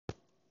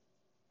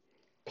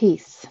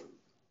Peace.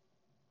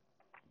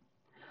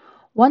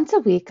 Once a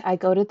week, I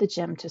go to the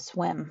gym to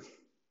swim.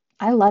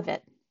 I love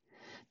it.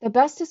 The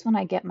best is when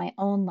I get my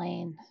own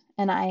lane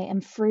and I am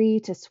free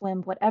to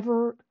swim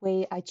whatever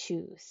way I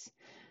choose.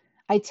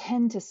 I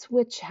tend to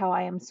switch how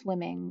I am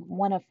swimming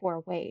one of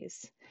four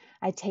ways.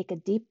 I take a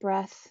deep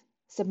breath,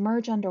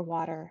 submerge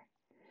underwater,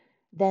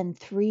 then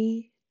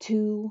three,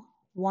 two,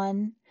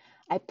 one,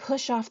 I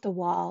push off the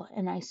wall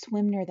and I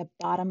swim near the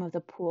bottom of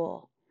the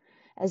pool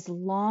as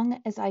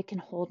long as I can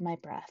hold my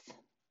breath.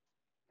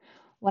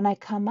 When I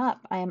come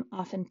up, I am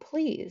often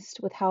pleased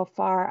with how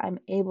far I'm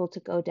able to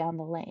go down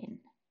the lane.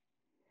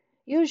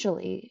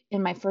 Usually,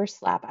 in my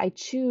first lap, I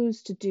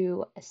choose to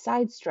do a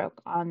side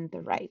stroke on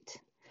the right.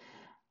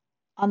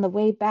 On the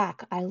way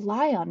back, I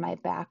lie on my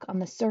back on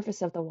the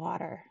surface of the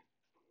water.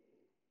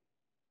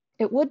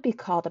 It would be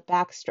called a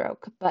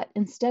backstroke, but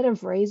instead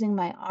of raising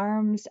my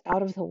arms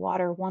out of the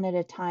water one at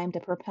a time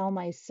to propel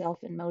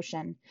myself in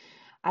motion,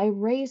 I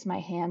raise my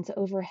hands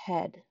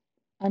overhead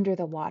under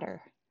the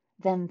water.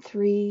 Then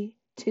three,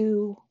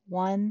 two,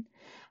 one.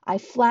 I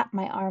flap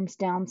my arms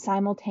down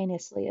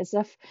simultaneously as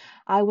if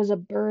I was a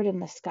bird in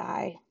the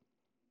sky,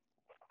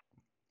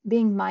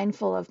 being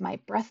mindful of my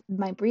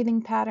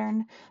breathing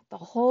pattern the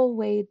whole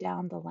way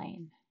down the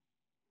lane.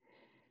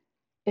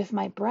 If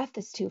my breath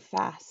is too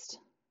fast,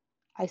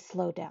 I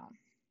slow down.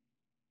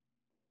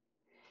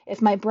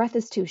 If my breath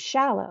is too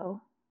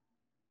shallow,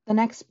 the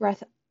next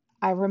breath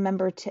I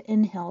remember to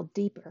inhale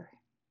deeper.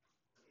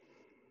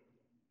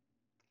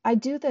 I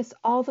do this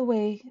all the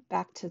way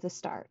back to the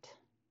start.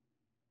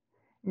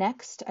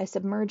 Next, I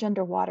submerge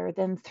underwater,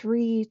 then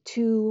three,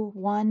 two,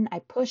 one, I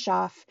push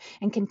off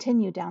and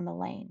continue down the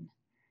lane.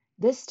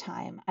 This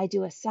time, I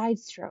do a side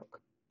stroke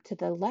to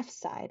the left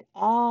side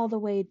all the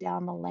way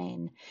down the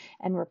lane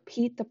and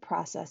repeat the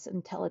process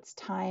until it's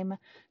time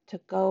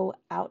to go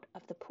out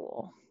of the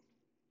pool.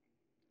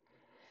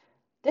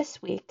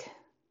 This week,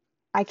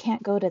 I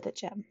can't go to the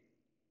gym.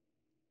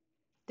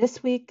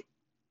 This week,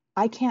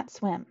 I can't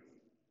swim.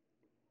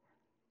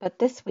 But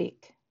this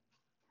week,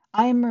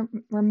 I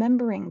am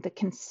remembering the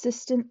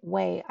consistent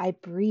way I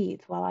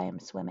breathe while I am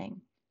swimming.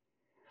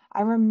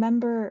 I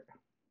remember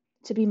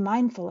to be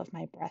mindful of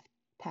my breath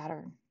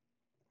pattern.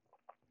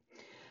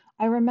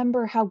 I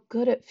remember how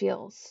good it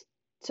feels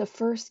to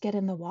first get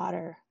in the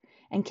water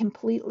and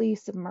completely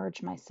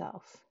submerge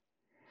myself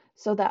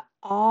so that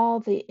all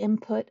the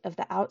input of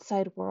the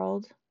outside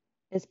world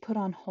is put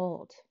on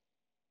hold.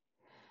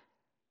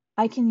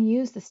 I can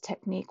use this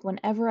technique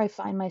whenever I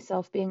find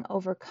myself being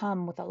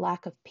overcome with a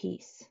lack of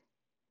peace.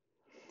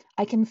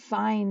 I can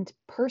find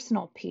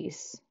personal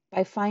peace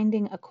by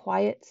finding a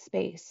quiet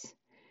space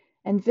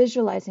and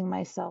visualizing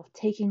myself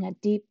taking a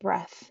deep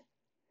breath,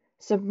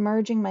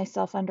 submerging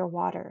myself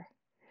underwater,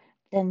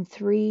 then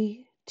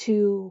three,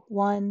 two,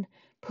 one,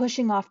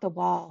 pushing off the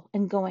wall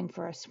and going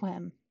for a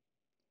swim.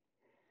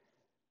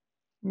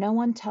 No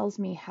one tells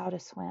me how to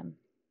swim.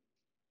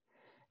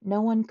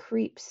 No one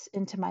creeps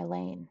into my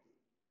lane.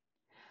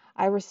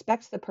 I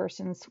respect the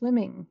person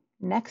swimming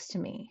next to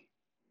me.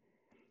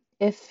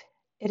 If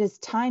it is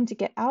time to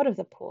get out of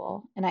the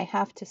pool and I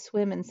have to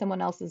swim in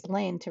someone else's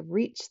lane to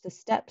reach the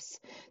steps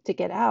to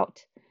get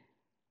out,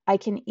 I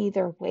can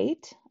either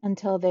wait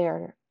until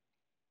they're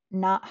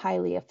not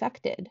highly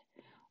affected,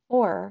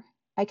 or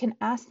I can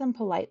ask them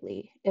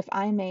politely if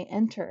I may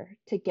enter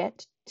to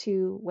get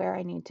to where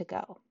I need to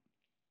go.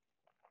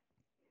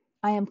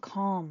 I am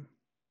calm.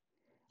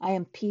 I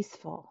am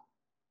peaceful.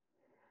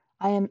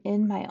 I am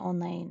in my own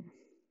lane.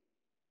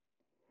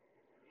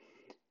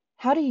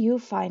 How do you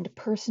find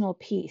personal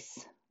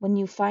peace when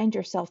you find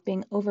yourself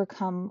being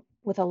overcome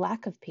with a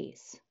lack of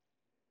peace?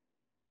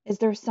 Is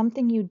there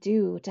something you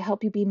do to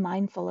help you be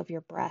mindful of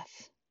your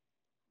breath?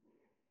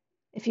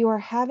 If you are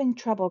having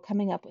trouble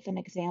coming up with an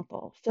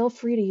example, feel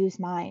free to use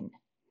mine.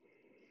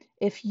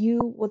 If you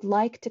would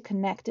like to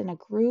connect in a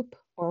group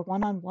or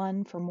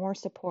one-on-one for more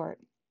support,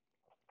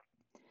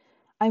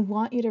 I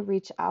want you to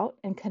reach out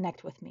and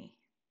connect with me.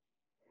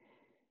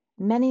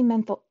 Many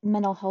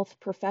mental health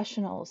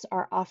professionals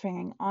are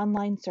offering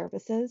online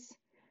services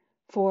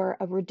for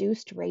a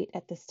reduced rate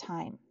at this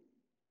time.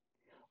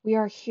 We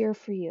are here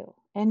for you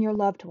and your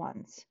loved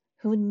ones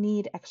who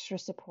need extra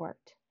support.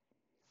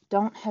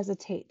 Don't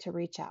hesitate to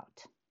reach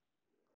out.